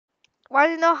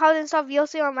Want to know how to install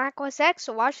VLC on Mac OS X?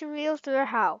 So watch the videos to learn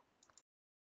how.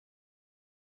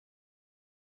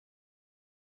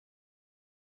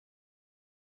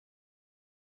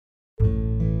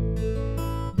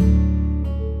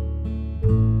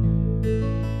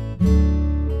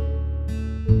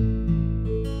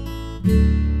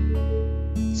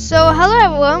 So hello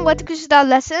everyone, welcome to Installl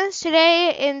Lessons.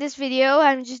 Today in this video,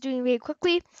 I'm just doing very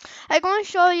quickly. I'm going to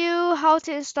show you how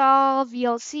to install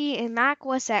VLC in Mac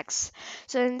OS X.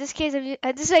 So in this case,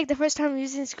 this is like the first time I'm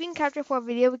using screen capture for a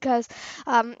video because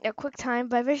a quick time.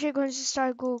 But eventually, I'm going to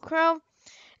start Google Chrome.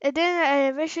 And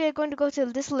then eventually I'm going to go to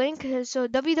this link, so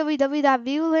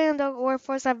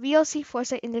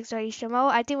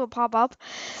www.viewland.org/VLC/index.html. I think will pop up.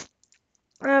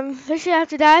 Eventually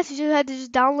after that, you just have to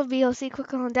just download VLC.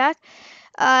 Click on that.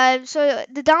 So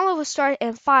the download will start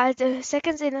in 5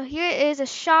 seconds, and here is a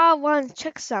SHA-1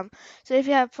 checksum. So if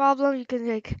you have a problem, you can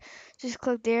like just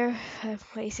click there.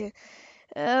 Wait a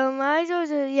I don't.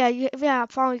 If you have a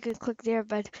problem, you can click there.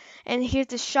 And here's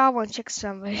the SHA-1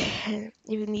 checksum if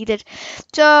you need it.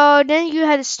 So then you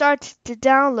had to start the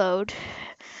download.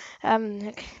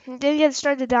 Then you had to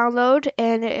start the download,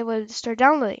 and it will start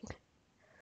downloading.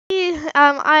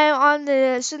 I'm on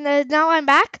the, so now I'm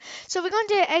back. So we're going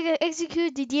to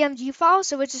execute the DMG file.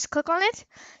 So we just click on it.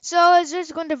 So it's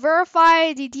just going to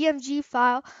verify the DMG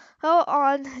file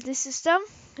on the system.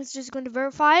 It's just going to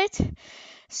verify it.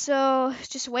 So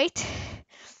just wait.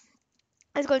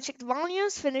 It's going to check the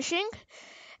volumes, finishing.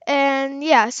 And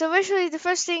yeah, so actually the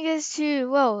first thing is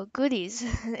to, goodies.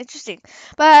 Interesting.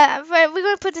 But we're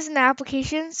going to put this in the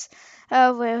applications.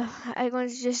 Well, I'm going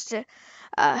to just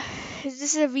this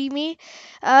is a README.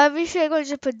 We should going to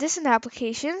just put this in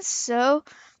applications. So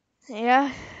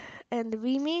yeah, and the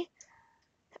README.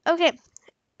 Okay,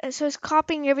 so it's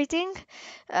copying everything,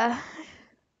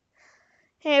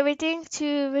 everything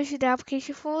to the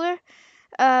application folder.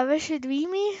 Visual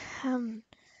README.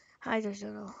 I just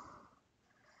don't know.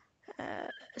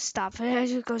 Stop. I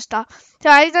should go stop.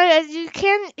 So you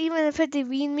can't even put the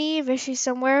README visually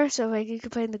somewhere. So like you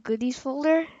can put in the goodies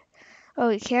folder. Oh,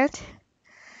 you can't.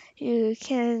 You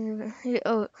can.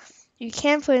 You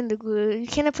can put in the you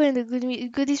cannot put in the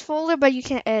goodies folder, but you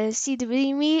can see the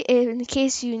README in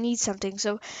case you need something.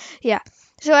 So, yeah.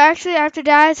 So actually, after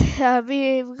that,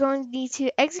 we're going to need to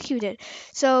execute it.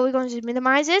 So we're going to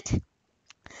minimize it.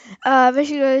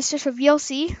 Basically, go to search for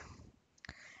VLC.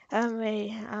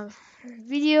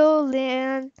 Video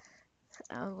LAN.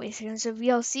 Wait a second. So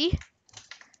VLC.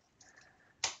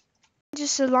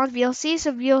 Just launch VLC,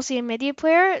 so VLC and media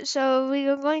player. So we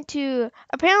are going to,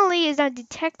 apparently it's not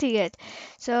detecting it.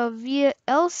 So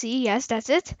VLC, yes, that's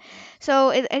it. So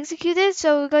it executed,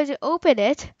 so we're going to open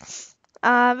it.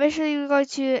 Eventually we're going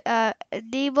to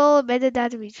enable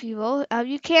metadata retrieval.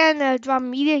 You can draw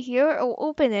media here or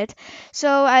open it.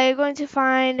 So I'm going to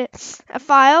find a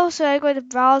file. So I'm going to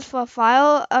browse for a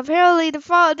file. Apparently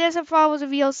there's a file with a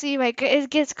VLC, like it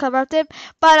gets corrupted,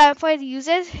 but I'm planning to use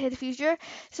it in the future.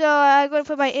 So I'm going to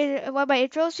put one of my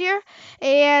intros here,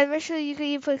 and eventually you can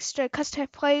even put custom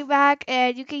playback,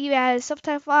 and you can even add a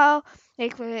subtitle file.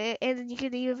 And you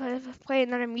can even play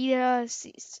another media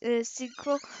synchronously,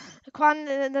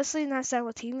 not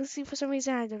simultaneously for some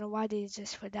reason. I don't know why they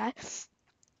just put that.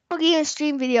 Okay, a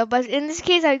stream video, but in this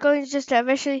case, I'm going to just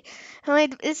eventually.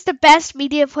 It's the best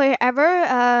media player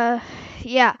ever.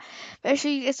 Yeah,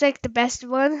 eventually it's like the best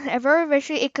one ever.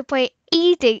 Eventually, it could play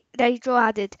anything that you throw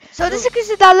at it. So this is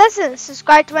Installl Lessons.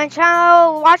 Subscribe to my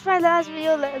channel, watch my last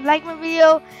video, like my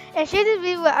video, and share this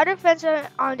video with other friends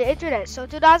on the internet. So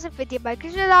 2050 by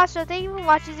Installl. So thank you for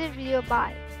watching this video.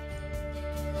 Bye.